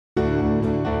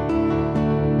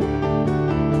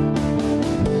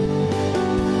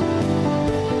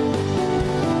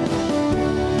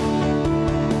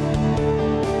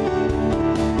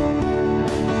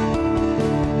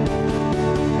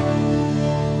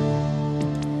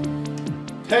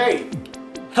Hey!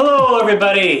 Hello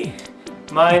everybody!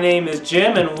 My name is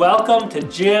Jim and welcome to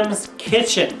Jim's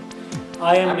Kitchen.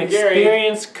 I am an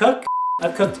experienced cook.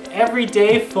 I've cooked every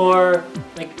day for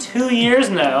like 2 years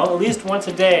now, at least once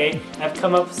a day. I've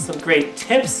come up with some great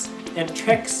tips and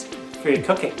tricks for your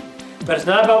cooking. But it's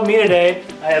not about me today.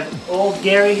 I have old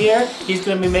Gary here. He's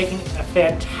going to be making a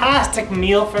fantastic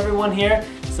meal for everyone here.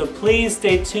 So please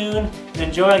stay tuned and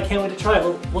enjoy. I can't wait to try it.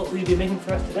 What will you be making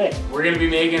for us today? We're going to be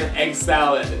making an egg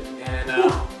salad, and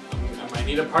I might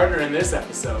need a partner in this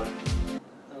episode.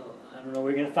 Oh, I don't know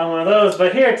where you're going to find one of those,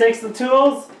 but here, take some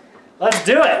tools. Let's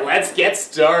do it! Let's get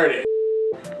started.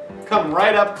 Come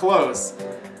right up close.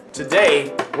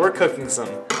 Today, we're cooking some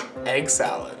egg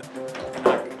salad.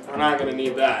 We're not going to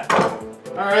need that.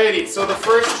 Alrighty, so the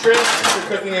first trick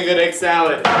for cooking a good egg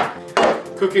salad.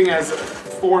 Cooking has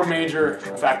 4 major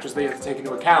factors that you have to take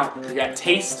into account. You got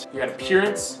taste, you got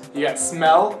appearance, you got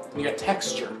smell, and you got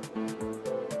texture.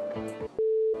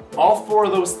 All 4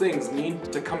 of those things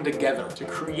need to come together to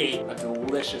create a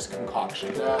delicious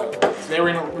concoction. Today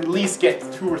we're gonna at least get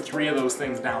 2 or 3 of those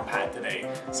things down pat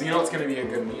today. So you know it's gonna be a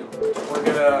good meal. We're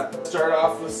gonna start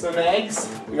off with some eggs.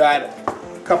 We got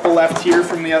a couple left here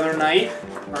from the other night,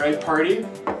 our egg party.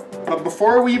 But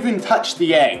before we even touch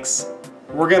the eggs,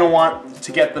 we're gonna want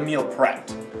to get the meal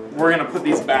prepped. We're gonna put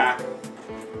these back.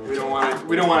 We don't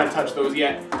want to touch those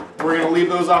yet. We're gonna leave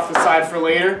those off the side for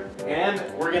later, and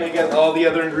we're gonna get all the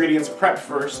other ingredients prepped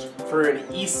first for an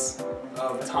ease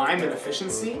of time and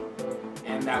efficiency,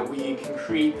 and that we can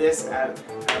create this at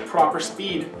a proper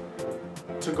speed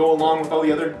to go along with all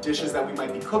the other dishes that we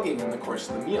might be cooking in the course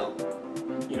of the meal.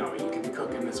 You know, you could be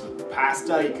cooking this with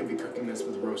pasta, you could be cooking this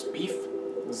with roast beef,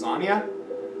 lasagna,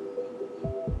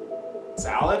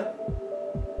 salad.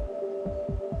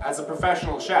 As a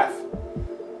professional chef,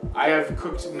 I have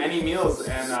cooked many meals,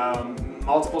 and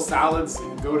multiple salads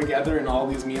go together in all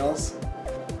these meals.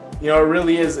 You know, it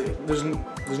really is, there's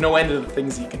no end to the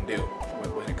things you can do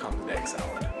when it comes to egg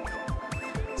salad.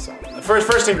 So, the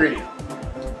first ingredient.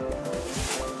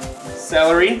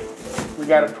 Celery, we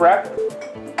gotta prep.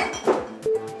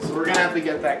 So we're gonna have to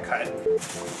get that cut.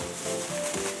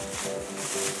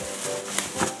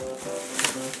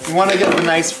 You wanna get the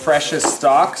nice freshest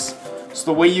stalks. So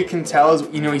the way you can tell is,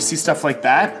 you know, you see stuff like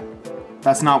that,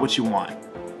 that's not what you want.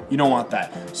 You don't want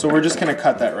that. So we're just gonna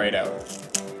cut that right out.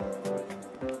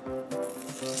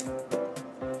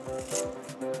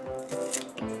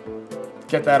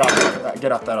 Get that off,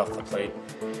 get that off the plate.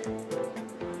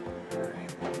 All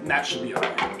right. And that should be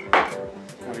okay.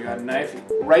 Now we got a knife,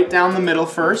 right down the middle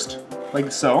first,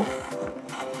 like so.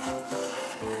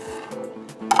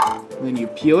 And then you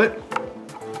peel it.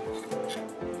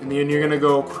 And then you're gonna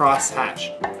go cross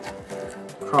hatch.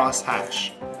 Cross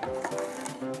hatch.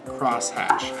 Cross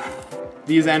hatch.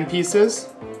 These end pieces,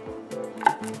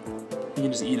 you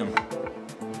can just eat them.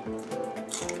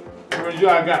 I'm gonna do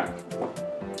that again.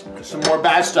 Some more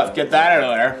bad stuff, get that out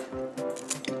of there.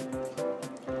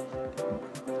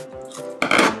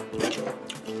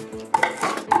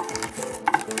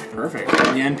 Perfect.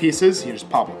 And the end pieces, you just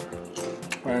pop them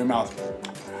right in your mouth.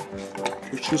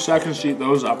 Just 2 seconds to eat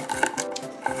those up.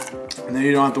 And then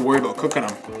you don't have to worry about cooking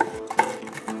them.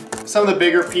 Some of the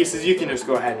bigger pieces you can just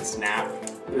go ahead and snap.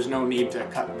 There's no need to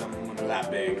cut them when they're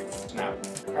that big. Snap.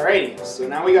 Alrighty, so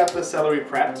now we got the celery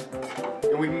prepped.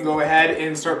 And we can go ahead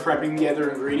and start prepping the other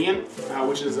ingredient,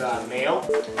 which is mayo.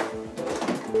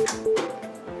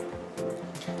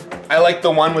 I like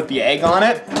the one with the egg on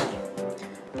it,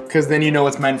 because then you know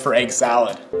it's meant for egg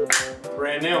salad.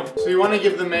 Brand new. So you want to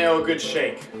give the mayo a good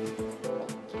shake.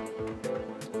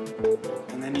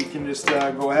 And then you can just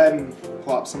go ahead and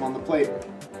plop some on the plate.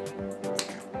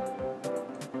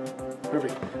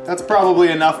 Perfect. That's probably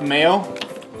enough mayo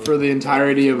for the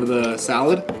entirety of the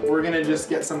salad. We're gonna just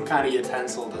get some kind of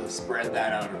utensil to spread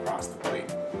that out across the plate.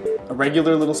 A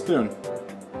regular little spoon.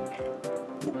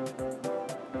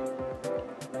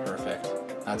 Perfect.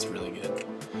 That's really good.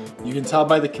 You can tell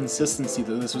by the consistency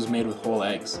that this was made with whole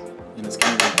eggs, and it's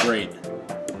gonna be great.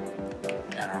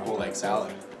 And our whole egg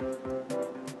salad.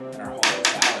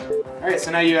 All right,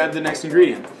 so now you add the next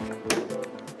ingredient.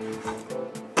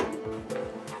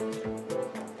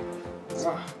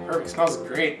 Oh, perfect, smells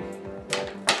great.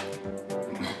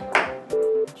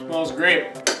 Smells great.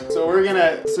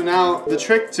 So now the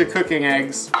trick to cooking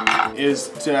eggs is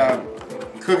to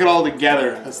cook it all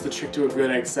together. That's the trick to a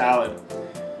good egg salad.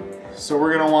 So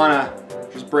we're gonna wanna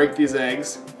just break these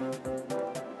eggs.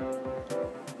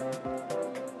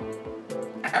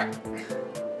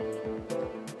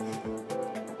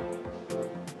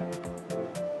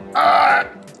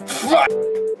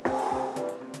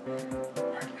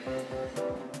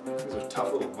 These are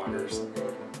tough little buggers.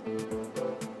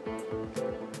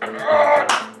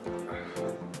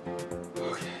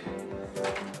 Okay.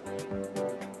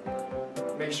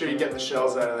 Make sure you get the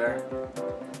shells out of there.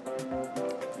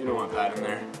 You don't want that in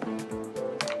there.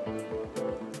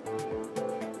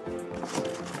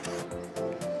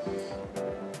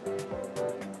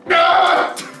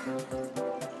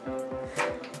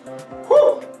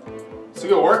 Whew! It's a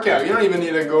good workout. You don't even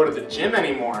need to go to the gym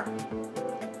anymore.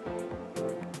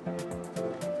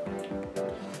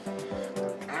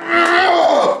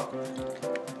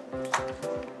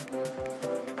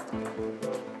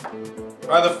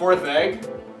 By the fourth egg,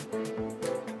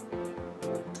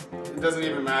 it doesn't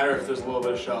even matter if there's a little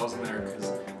bit of shells in there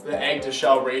because the egg to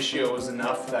shell ratio is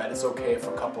enough that it's okay if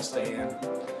a couple stay in.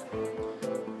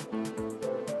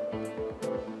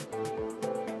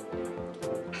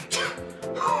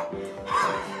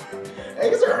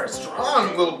 Eggs are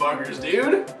strong little buggers,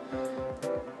 dude.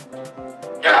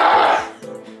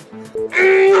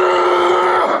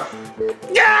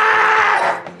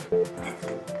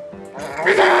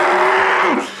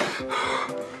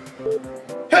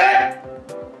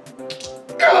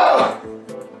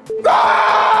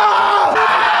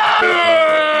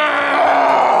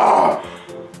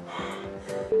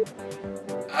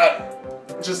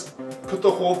 Just put the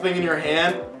whole thing in your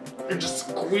hand and just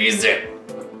squeeze it.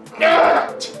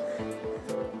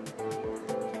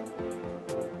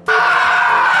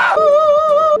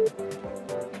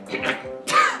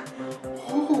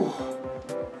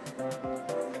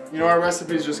 You know, our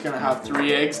recipe is just gonna have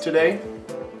 3 eggs today.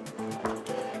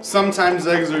 Sometimes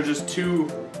eggs are just too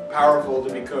powerful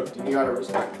to be cooked, and you gotta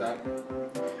respect that.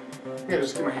 I'm gonna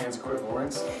just give my hands a quick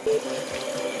rinse.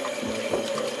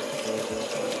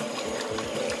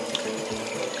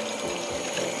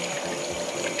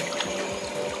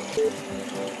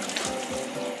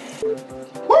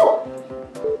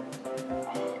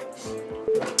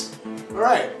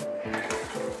 Alright,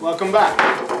 welcome back.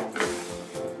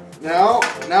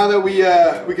 Now that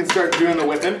we can start doing the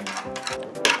whipping.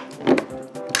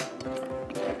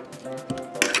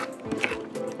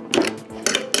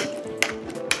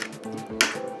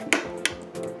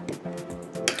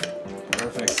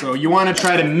 Perfect, so you want to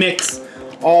try to mix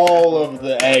all of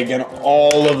the egg and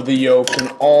all of the yolk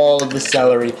and all of the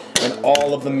celery and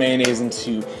all of the mayonnaise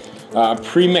into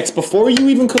pre-mix before you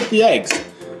even cook the eggs.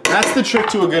 That's the trick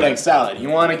to a good egg salad. You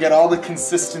want to get all the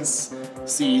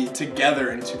consistency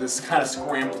together into this kind of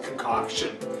scrambled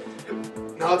concoction.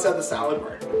 Now let's add the salad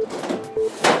part.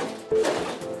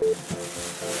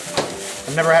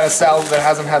 I've never had a salad that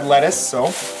hasn't had lettuce, so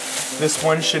this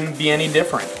one shouldn't be any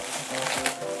different.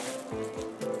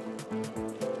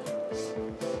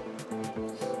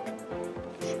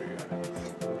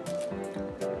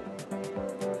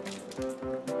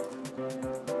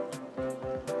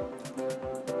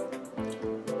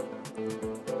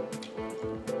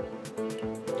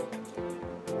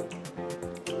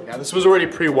 Yeah, this was already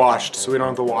pre-washed, so we don't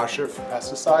have to wash it for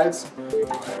pesticides.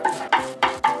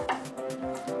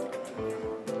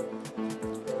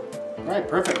 All right,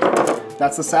 perfect.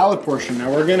 That's the salad portion. Now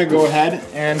we're gonna go ahead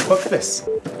and cook this.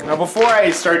 Now before I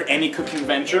start any cooking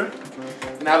venture,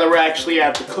 now that we're actually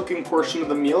at the cooking portion of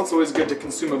the meal, it's always good to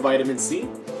consume a vitamin C.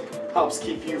 Helps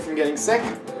keep you from getting sick,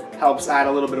 helps add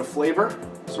a little bit of flavor.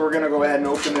 So we're gonna go ahead and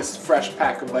open this fresh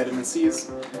pack of vitamin C's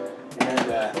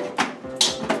and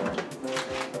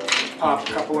pop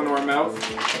a couple into our mouth.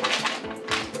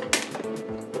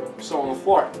 So on the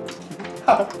floor.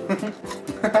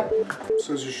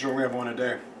 Says you should only have one a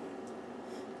day.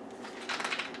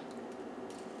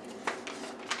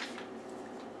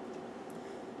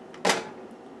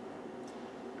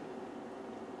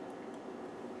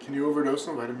 Can you overdose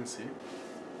on vitamin C?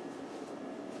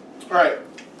 Alright.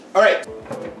 Alright.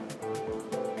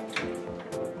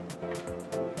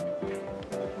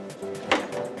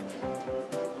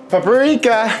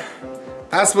 Paprika!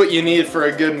 That's what you need for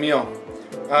a good meal.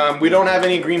 We don't have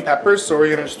any green peppers, so we're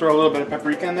gonna just throw a little bit of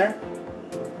paprika in there.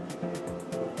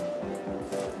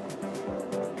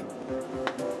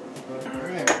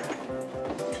 Alright.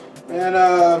 And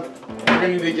we're gonna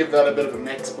need to give that a bit of a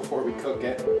mix before we cook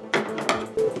it.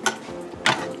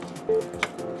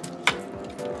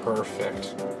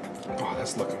 Perfect. Oh,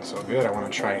 that's looking so good. I want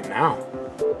to try it now.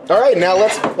 All right, now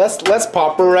let's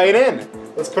pop her right in.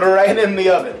 Let's put her right in the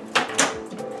oven.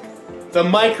 The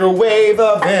microwave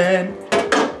oven.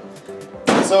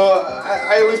 So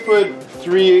I always put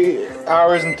 3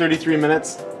 hours and 33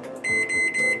 minutes.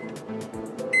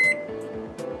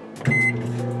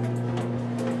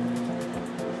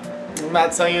 And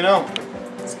that's how you know.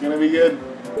 It's gonna be good.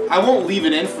 I won't leave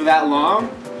it in for that long,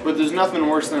 but there's nothing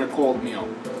worse than a cold meal.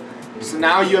 So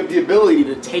now you have the ability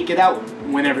to take it out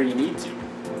whenever you need to.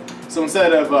 So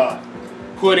instead of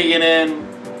putting it in,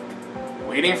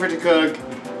 waiting for it to cook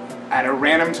at a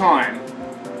random time,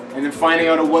 and then finding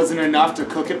out it wasn't enough to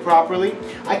cook it properly,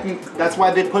 that's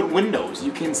why they put windows.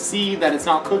 You can see that it's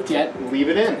not cooked yet and leave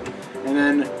it in. And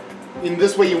then in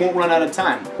this way you won't run out of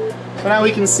time. So now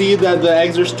we can see that the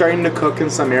eggs are starting to cook in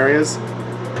some areas,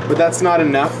 but that's not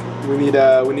enough. We need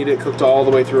it cooked all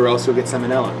the way through or else you'll get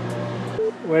salmonella.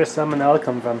 Where does salmonella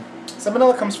come from?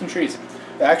 Salmonella comes from trees.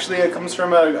 Actually, it comes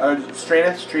from a strain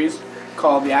of trees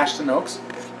called the Ashton Oaks.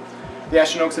 The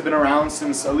Ashton Oaks have been around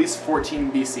since at least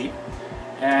 14 BC,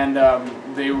 and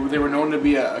they were known to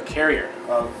be a carrier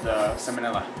of the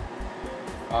salmonella.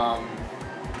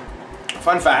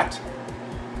 Fun fact,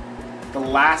 the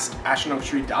last Ashton Oak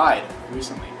tree died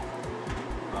recently.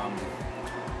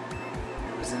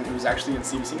 It was actually in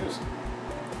CBC News.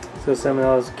 So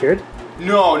salmonella is cured?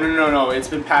 No. It's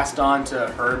been passed on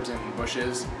to herbs and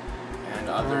bushes and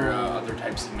other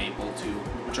types of maple too,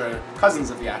 which are cousins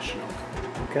of the Ashton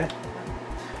Oak. Okay.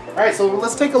 All right, so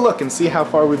let's take a look and see how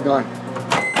far we've gone.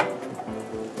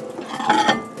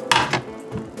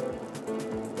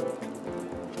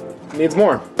 Needs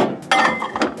more.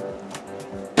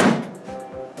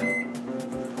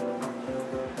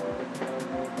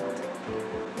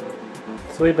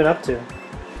 So what have you been up to?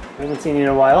 I haven't seen you in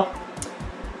a while.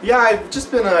 Yeah, I've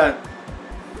just been it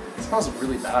smells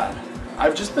really bad.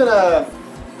 I've just been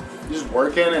just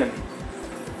working and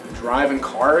driving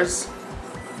cars,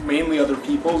 mainly other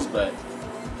people's, but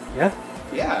Yeah?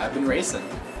 yeah, I've been racing.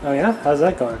 Oh yeah? How's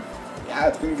that going? Yeah,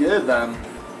 it's been good.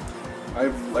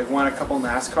 I've won a couple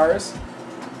NASCARs.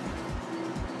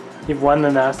 You've won the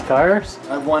NASCARs?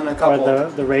 I've won a couple. Or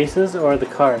the races or the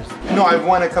cars? No, I've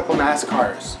won a couple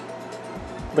NASCARs.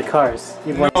 The cars.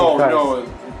 You've won some cars. No.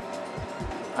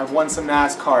 I've won some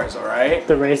NASCARs, alright?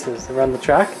 The races around the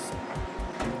track?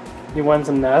 You won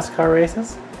some NASCAR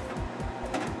races?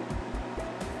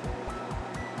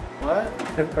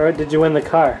 What? Or did you win the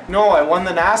car? No, I won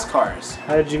the NASCARs.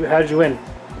 How did you win?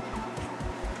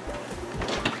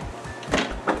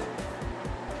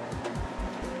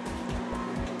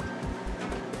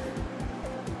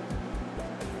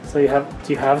 So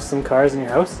do you have some cars in your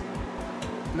house?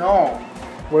 No.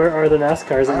 Where are the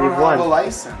NASCARs that you've won? I don't have a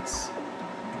license.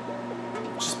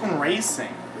 Just been racing.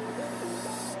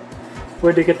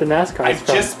 Where do you get the NASCARs from? I've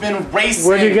just been racing.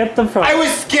 Where do you get them from? I was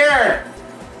scared.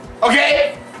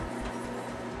 Okay?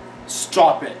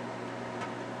 Stop it.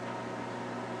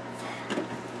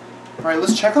 Alright,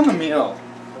 let's check on the meal.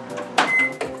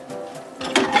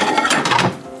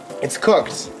 It's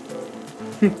cooked.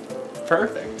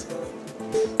 Perfect.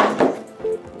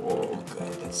 Oh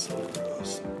god, that's so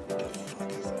gross. What the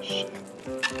fuck is that shit?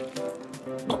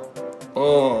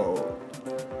 Oh.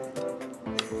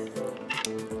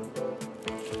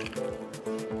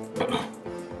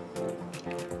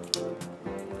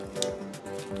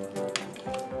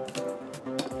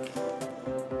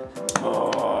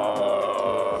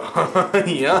 Oh,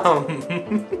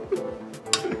 yum.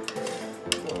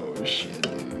 Oh shit,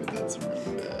 dude, that's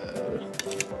really bad.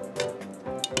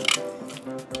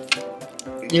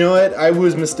 You know what? I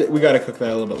was We gotta cook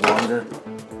that a little bit longer.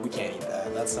 We can't eat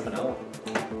that. That's salmonella.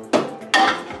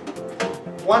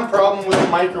 One problem with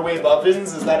microwave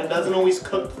ovens is that it doesn't always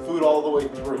cook the food all the way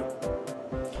through.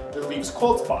 It leaves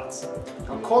cold spots.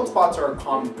 Now, cold spots are a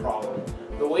common problem.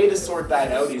 The way to sort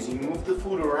that out is you move the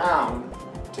food around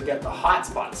to get the hot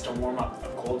spots to warm up the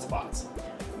cold spots.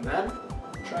 And then,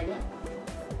 try again.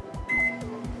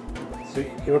 So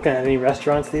you working at any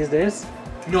restaurants these days?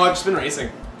 No, I've just been racing.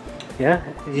 Yeah?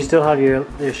 Do you still have your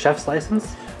chef's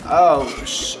license? Oh,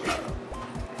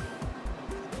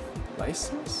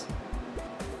 license?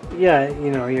 Yeah,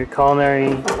 you know, your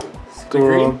culinary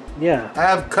school. Degree? Yeah. I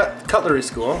have cutlery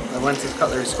school. I went to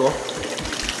cutlery school.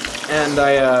 And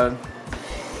I,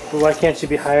 Well, why can't you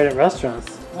be hired at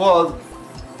restaurants? well,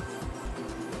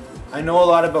 I know a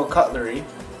lot about cutlery,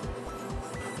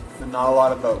 but not a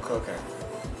lot about cooking.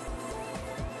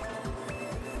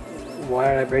 Why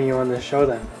did I bring you on this show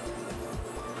then?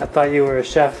 I thought you were a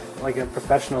chef, like a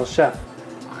professional chef.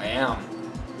 I am.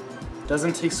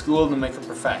 Doesn't take school to make a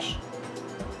profession.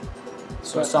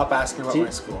 So But stop asking about my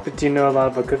school. But do you know a lot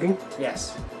about cooking?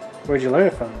 Yes. Where'd you learn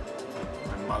it from?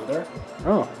 My mother?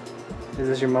 Oh. Is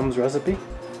this your mom's recipe?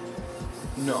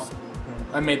 No.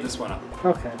 I made this one up.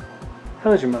 Okay.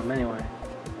 How is your mom anyway?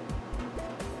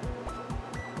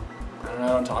 I don't know, I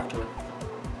don't talk to her.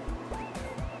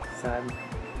 Sad.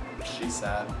 She's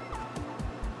sad.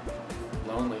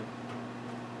 Lonely.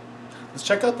 Let's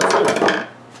check out the food.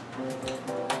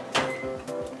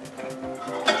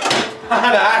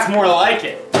 That's more like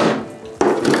it.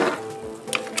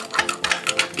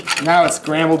 Now it's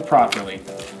scrambled properly.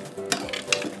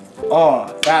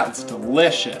 Oh, that's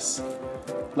delicious.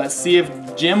 Let's see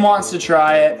if Jim wants to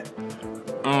try it.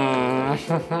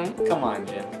 Come on,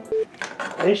 Jim.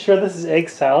 Are you sure this is egg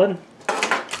salad?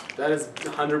 That is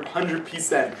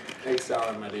 100% egg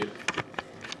salad, my dude.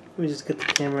 Let me just get the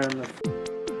camera on the...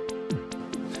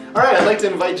 Alright, I'd like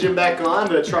to invite Jim back on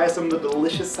to try some of the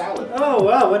delicious salad. Oh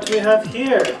wow, what do we have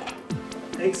here?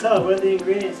 Egg salad, what are the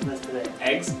ingredients in this today?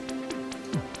 Eggs.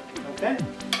 Okay,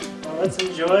 well let's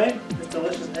enjoy this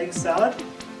delicious egg salad.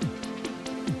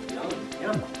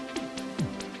 Yum.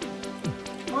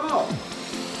 Wow,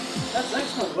 that's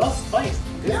excellent, well spiced.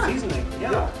 Good seasoning,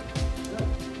 yeah.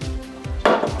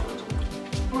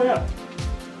 Oh yeah.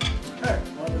 Hey,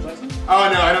 want to like some? Oh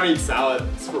no, I don't eat salad.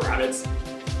 It's for rabbits.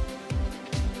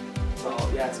 So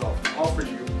yeah, it's all for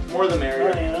you. More the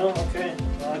merrier. Oh, you know, okay.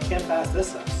 Well, I can't pass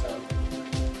this up, so.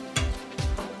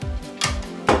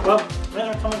 Well,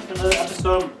 thanks for coming to another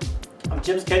episode of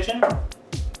Jim's Kitchen.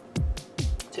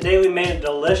 Today we made a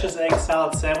delicious egg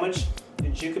salad sandwich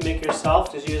that you can make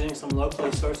yourself just using some locally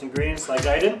sourced ingredients like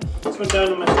I did. Just went down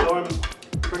to my store and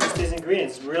purchased these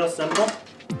ingredients. It's real simple.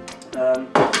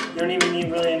 You don't even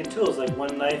need really any tools, like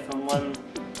one knife and one...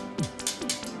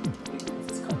 What's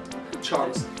this called?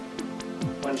 Chunks.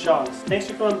 One chunks. Thanks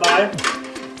for coming by.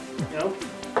 You know,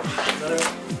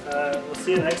 we'll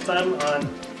see you next time on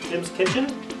Jim's Kitchen.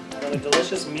 Another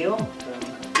delicious meal.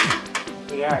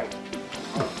 We are.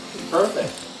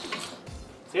 Perfect.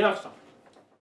 See you next time.